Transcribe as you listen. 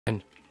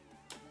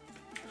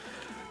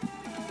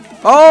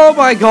Oh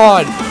my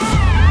god!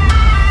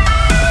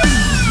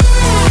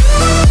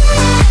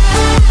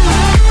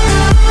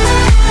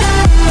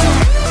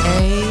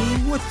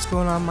 Hey, what's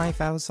going on, my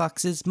fellow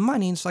Foxes? My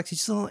name's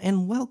FoxySoul,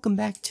 and welcome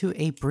back to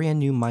a brand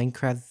new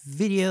Minecraft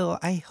video.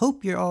 I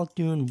hope you're all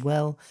doing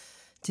well.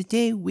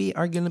 Today we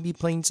are going to be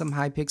playing some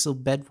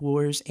Hypixel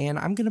Bedwars, and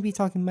I'm going to be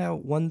talking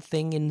about one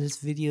thing in this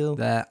video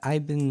that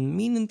I've been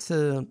meaning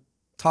to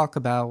talk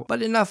about.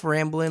 But enough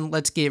rambling,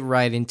 let's get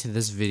right into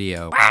this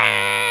video.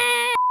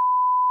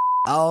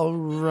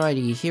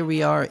 Alrighty, here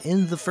we are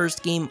in the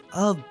first game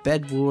of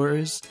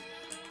Bedwars.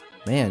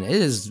 Man,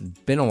 it has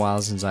been a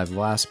while since I've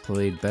last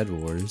played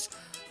Bedwars.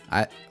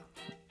 I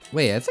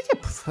think I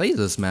played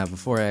this map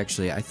before,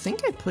 actually. I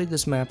think I played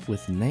this map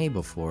with Nay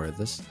before.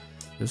 This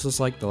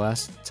was like the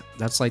last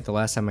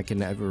time I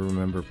can ever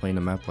remember playing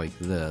a map like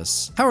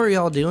this. How are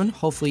y'all doing?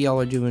 Hopefully y'all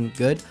are doing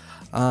good.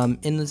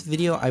 In this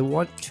video, I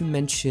want to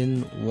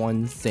mention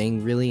one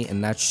thing, really,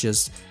 and that's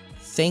just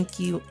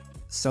thank you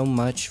so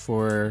much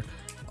for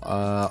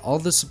all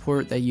the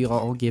support that you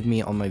all give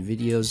me on my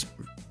videos,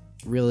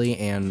 really,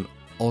 and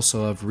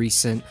also of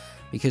recent,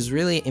 because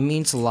really it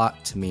means a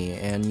lot to me.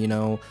 And you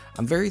know,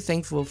 I'm very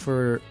thankful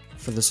for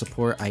the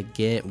support I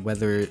get,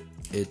 whether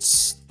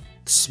it's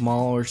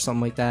small or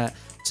something like that.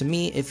 To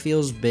me, it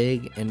feels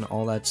big and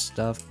all that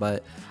stuff,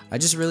 but I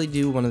just really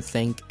do want to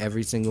thank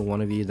every single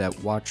one of you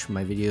that watch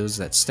my videos,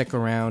 that stick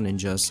around and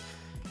just,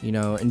 you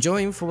know,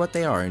 enjoy them for what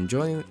they are.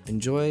 Enjoy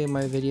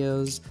my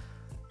videos,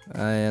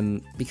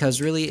 and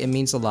because really it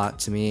means a lot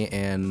to me,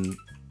 and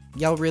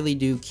y'all really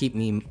do keep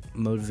me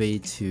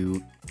motivated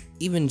to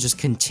even just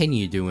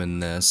continue doing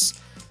this.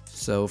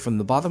 So from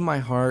the bottom of my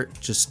heart,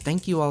 just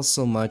thank you all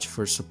so much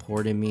for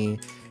supporting me.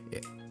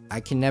 I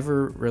can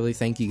never really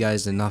thank you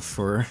guys enough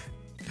for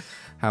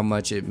how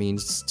much it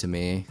means to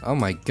me. Oh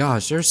my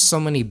gosh, there's so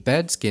many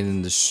beds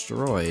getting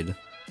destroyed.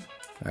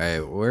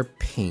 Alright, we're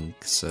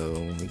pink, so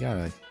we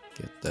gotta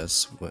get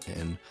this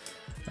in.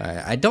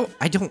 Alright, I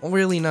don't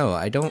really know.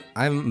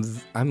 I'm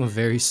a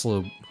very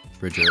slow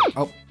bridger.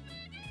 Oh,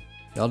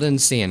 y'all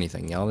didn't see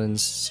anything. Y'all didn't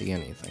see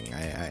anything.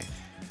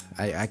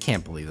 I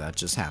can't believe that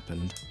just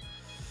happened.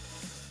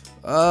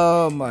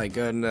 Oh my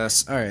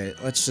goodness. Alright,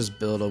 let's just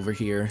build over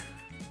here.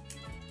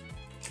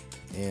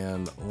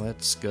 And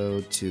let's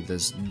go to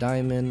this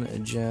diamond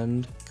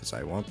agenda, because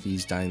I want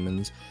these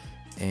diamonds.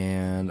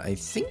 And I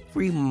think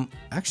we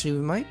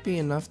might be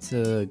enough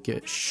to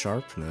get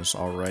sharpness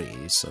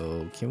already.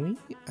 So can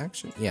we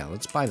actually, yeah,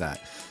 let's buy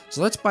that.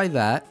 So let's buy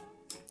that.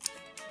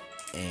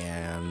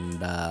 And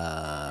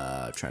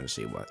trying to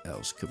see what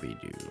else could we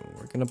do.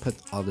 We're gonna put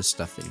all this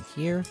stuff in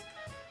here,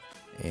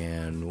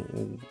 and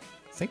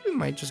I think we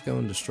might just go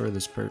and destroy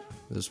this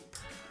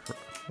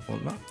well,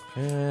 not,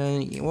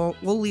 well,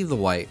 we'll leave the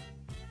white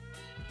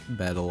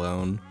bed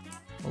alone.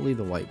 We'll leave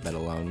the white bed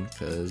alone,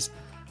 because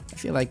I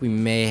feel like we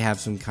may have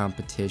some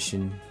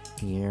competition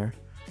here.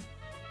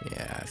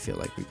 Yeah, I feel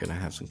like we're gonna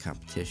have some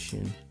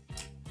competition.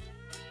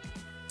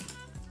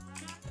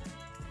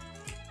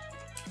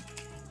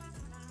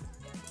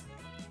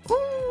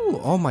 Ooh,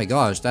 oh my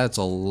gosh, that's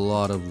a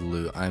lot of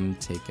loot. I'm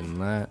taking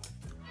that.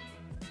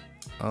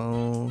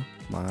 Oh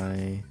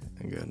my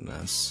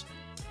goodness.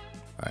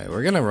 Alright,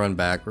 we're gonna run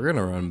back. We're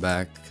gonna run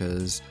back,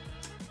 because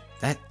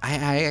that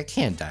I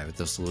can't die with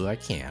this loot. I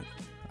can't.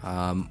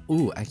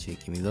 Ooh, actually,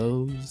 give me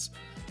those.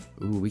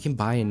 Ooh, we can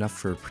buy enough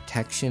for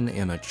protection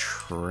and a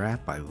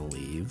trap, I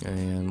believe.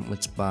 And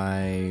let's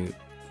buy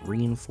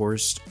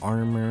reinforced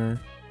armor,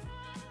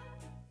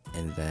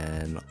 and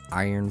then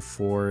iron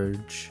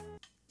forge,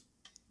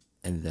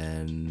 and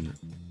then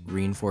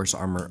reinforced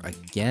armor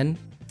again.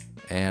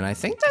 And I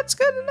think that's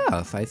good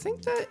enough. I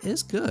think that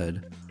is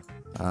good.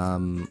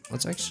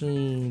 Let's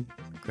actually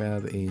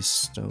grab a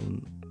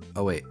stone.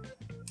 Oh wait,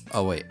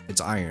 it's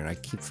iron. I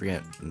keep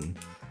forgetting.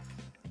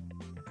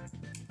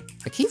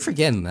 I keep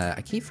forgetting that.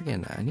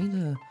 I need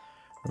to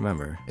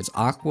remember. It's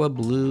aqua,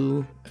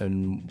 blue,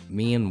 and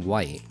me and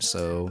white.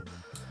 So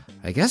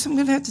I guess I'm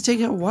gonna have to take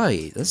out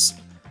white. This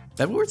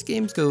Bedwars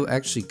games go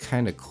actually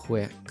kind of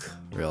quick,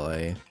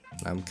 really.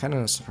 I'm kind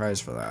of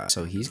surprised for that.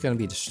 So he's gonna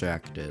be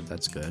distracted.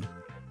 That's good.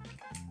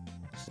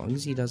 As long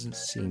as he doesn't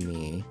see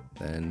me,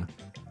 then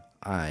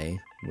I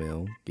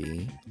will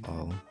be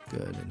all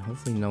good. And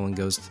hopefully no one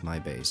goes to my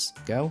base.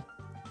 Go.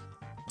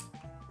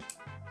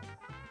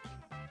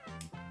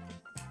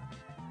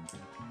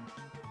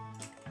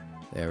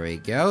 There we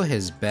go.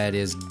 His bed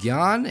is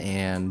gone,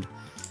 and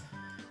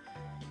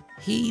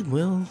he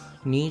will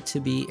need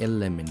to be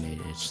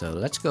eliminated. So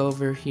let's go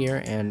over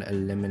here and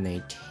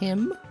eliminate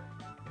him.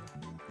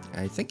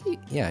 I think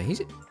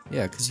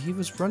because he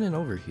was running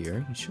over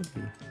here. He should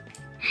be.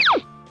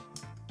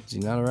 Is he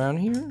not around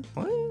here?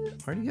 What?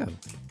 Where'd he go?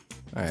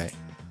 Alright.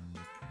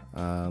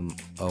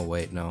 Oh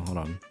wait, no, hold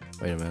on.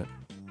 Wait a minute.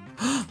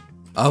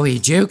 Oh, he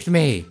juked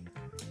me!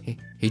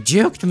 He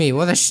juked me!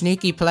 What a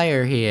sneaky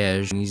player he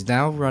is! And he's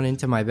now run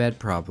into my bed,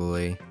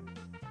 probably.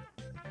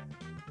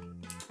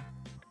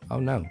 Oh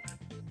no.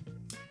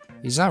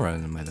 He's not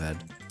running in my bed.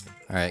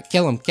 Alright,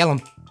 kill him, kill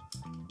him!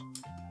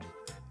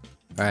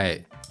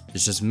 Alright,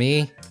 it's just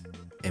me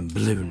in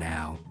blue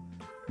now.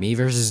 Me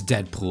versus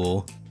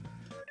Deadpool.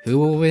 Who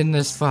will win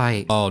this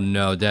fight? Oh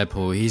no,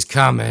 Deadpool, he's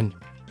coming.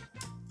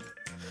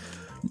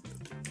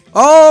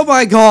 Oh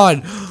my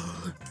god!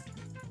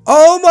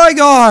 Oh my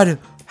god!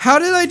 How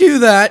did I do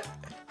that?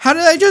 How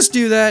did I just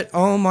do that?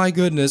 Oh my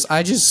goodness,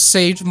 I just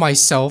saved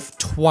myself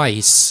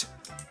twice.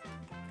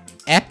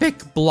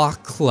 Epic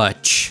block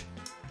clutch.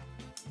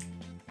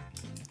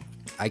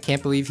 I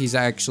can't believe he's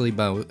actually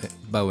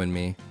bowing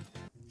me.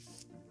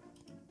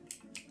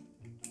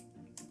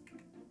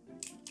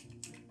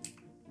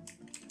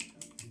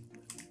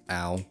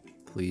 Ow.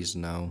 Please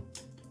no.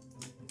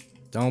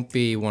 Don't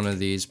be one of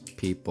these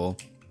people.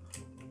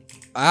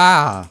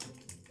 Ah!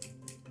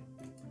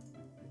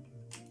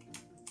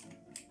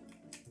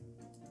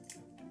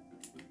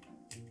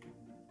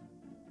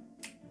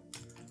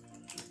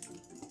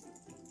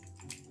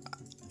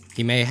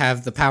 He may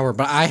have the power,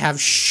 but I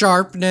have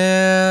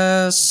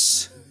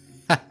sharpness!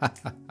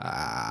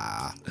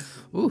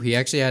 Ooh, he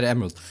actually had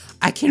emeralds.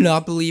 I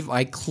cannot believe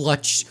I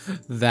clutched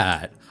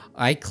that.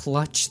 I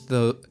clutched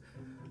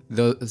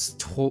those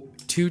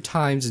 2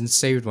 times and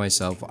saved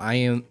myself.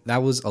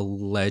 That was a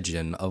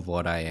legend of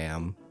what I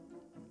am.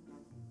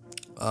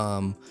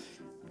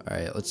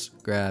 Alright, let's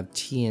grab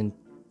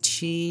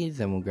TNT,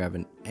 then we'll grab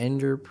an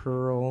ender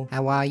pearl.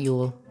 How are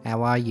you?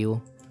 How are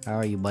you? How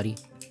are you, buddy?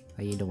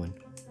 How you doing?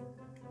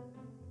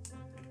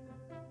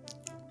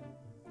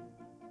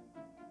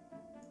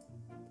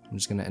 I'm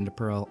just gonna ender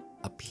pearl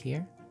up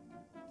here.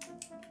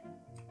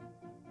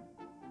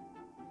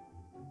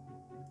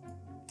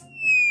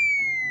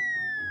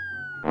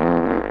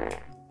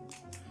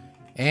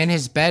 And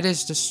his bed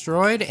is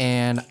destroyed,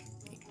 and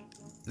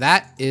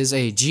that is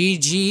a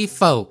GG,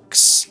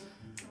 folks.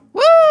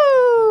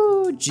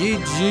 Woo!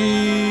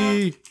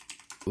 GG!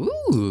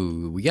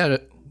 Ooh,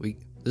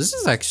 this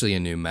is actually a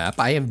new map.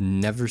 I have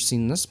never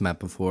seen this map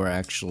before,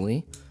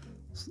 actually.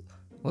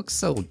 Looks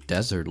so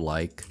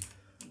desert-like.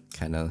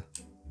 Kinda.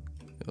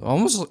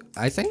 Almost,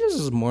 I think this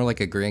is more like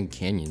a Grand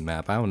Canyon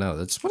map. I don't know.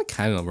 That's what it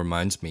kind of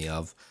reminds me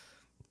of.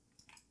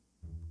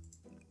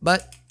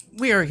 But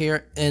we are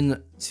here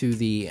into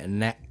the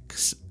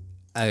next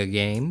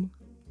game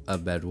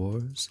of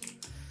Bedwars.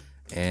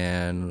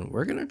 And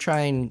we're gonna try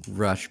and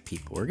rush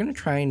people. We're gonna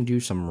try and do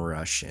some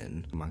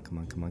rushing. Come on, come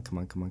on, come on, come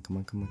on, come on, come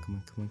on, come on, come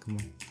on, come on, come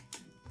on.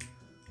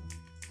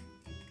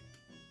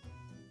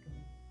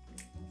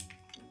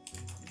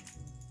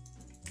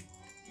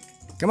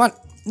 Come on.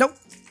 Nope.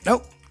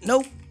 Nope.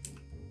 Nope.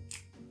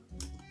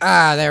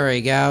 Ah, there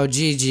we go.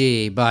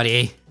 GG,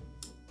 buddy.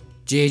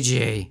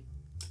 GG.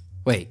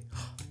 Wait.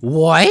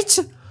 What?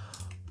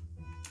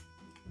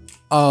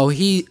 Oh,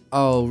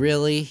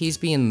 really? He's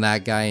being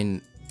that guy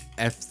in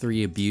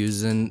F3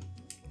 abusing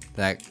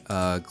that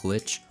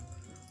glitch.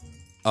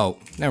 Oh,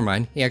 never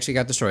mind. He actually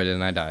got destroyed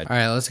and I died.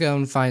 Alright, let's go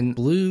and find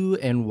blue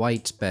and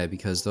white's bed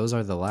because those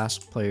are the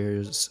last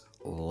players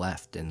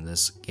left in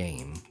this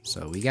game.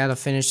 So we gotta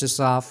finish this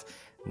off.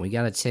 We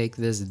gotta take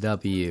this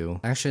W.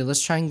 Actually,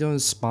 let's try and go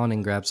and spawn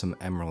and grab some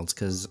emeralds,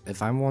 because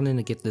if I'm wanting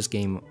to get this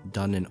game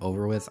done and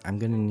over with, I'm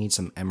gonna need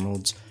some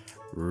emeralds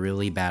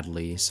really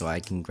badly so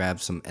I can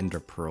grab some ender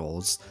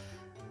pearls.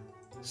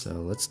 So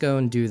let's go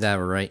and do that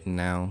right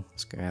now.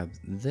 Let's grab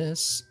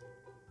this.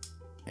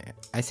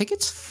 I think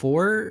it's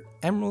 4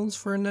 emeralds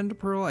for an ender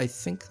pearl. I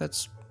think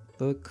that's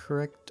the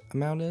correct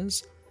amount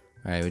is.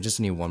 Alright, we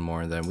just need 1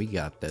 more, and then we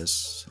got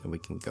this. And we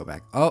can go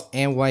back. Oh,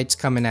 and white's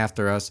coming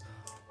after us.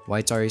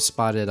 White's already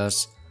spotted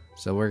us,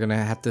 so we're gonna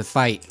have to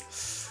fight.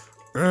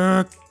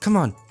 Come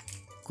on.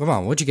 Come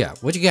on, what you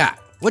got? What you got?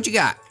 What you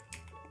got?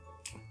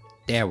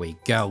 There we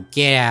go.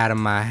 Get out of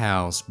my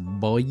house,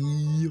 boy.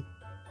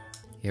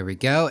 Here we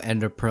go.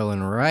 Ender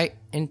pearling right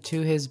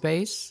into his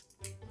base.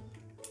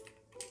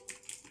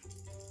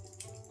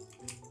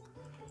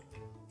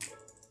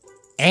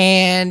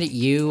 And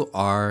you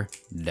are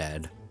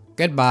dead.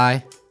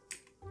 Goodbye.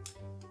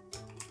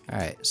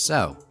 Alright,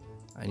 so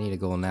I need a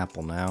golden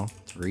apple now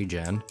to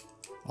regen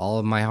all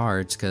of my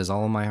hearts, because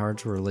all of my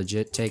hearts were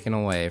legit taken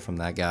away from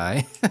that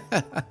guy.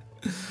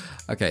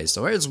 Okay,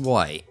 so where's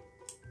white?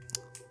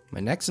 My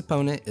next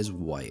opponent is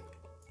white.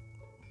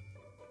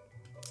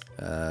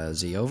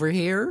 Is he over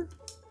here?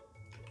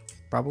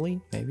 Probably,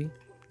 maybe,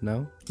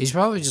 no? He's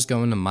probably just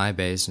going to my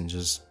base and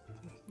just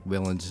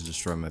willing to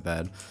destroy my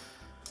bed.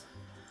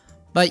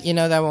 But, you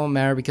know, that won't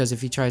matter, because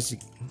if he tries to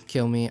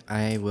kill me,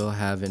 I will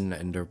have an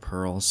ender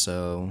pearl,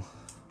 so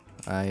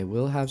I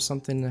will have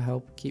something to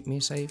help keep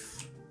me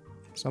safe,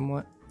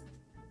 somewhat.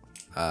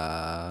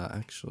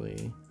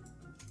 Actually,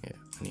 yeah,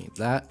 I need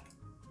that.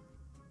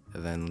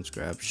 And then let's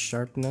grab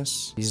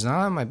sharpness. He's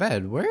not on my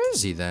bed. Where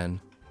is he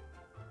then?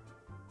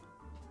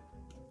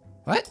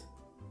 What?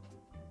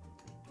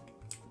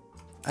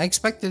 I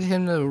expected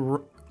him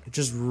to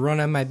just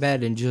run on my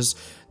bed and just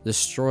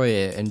destroy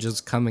it and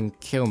just come and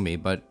kill me,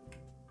 but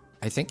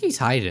I think he's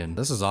hiding.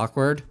 This is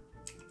awkward.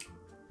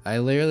 I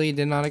literally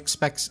did not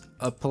expect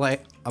a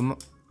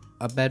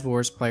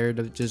Bedwars player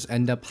to just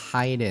end up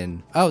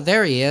hiding. Oh,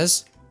 there he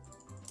is.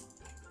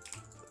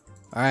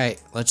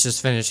 Alright, let's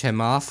just finish him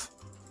off.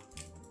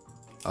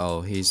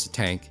 Oh, he's a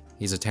tank.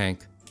 He's a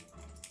tank.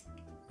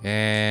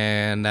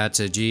 And that's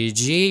a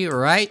GG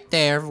right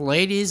there,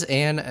 ladies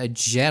and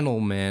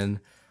gentlemen.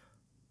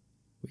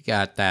 We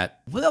got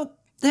that. Well,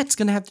 that's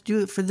gonna have to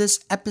do it for this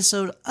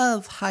episode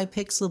of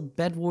Hypixel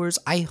Bedwars.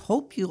 I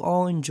hope you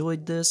all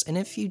enjoyed this, and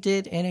if you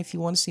did, and if you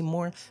want to see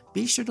more,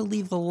 be sure to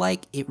leave a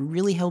like. It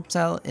really helps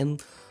out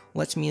and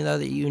lets me know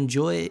that you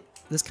enjoy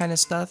this kind of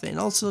stuff. And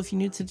also, if you're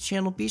new to the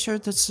channel, be sure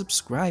to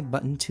subscribe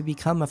button to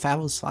become a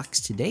Fabulous Fox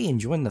today and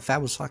join the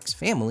Fabulous Fox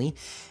family.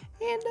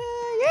 And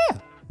yeah,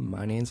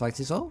 my name's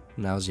FoxySoul,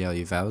 and I'll see all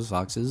you Fabulous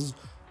Foxes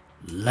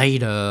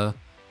later.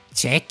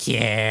 Take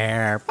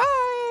care. Bye.